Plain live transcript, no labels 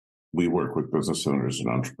we work with business owners and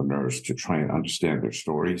entrepreneurs to try and understand their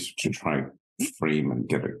stories, to try and frame and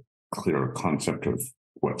get a clearer concept of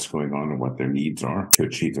what's going on and what their needs are to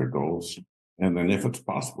achieve their goals. And then if it's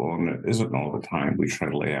possible, and it isn't all the time, we try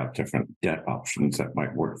to lay out different debt options that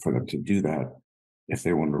might work for them to do that if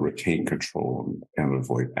they want to retain control and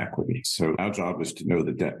avoid equity. So our job is to know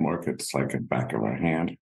the debt markets like the back of our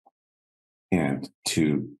hand and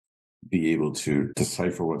to be able to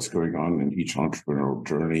decipher what's going on in each entrepreneurial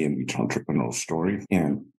journey and each entrepreneurial story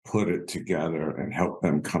and put it together and help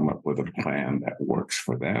them come up with a plan that works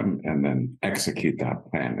for them and then execute that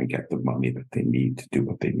plan and get the money that they need to do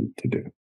what they need to do.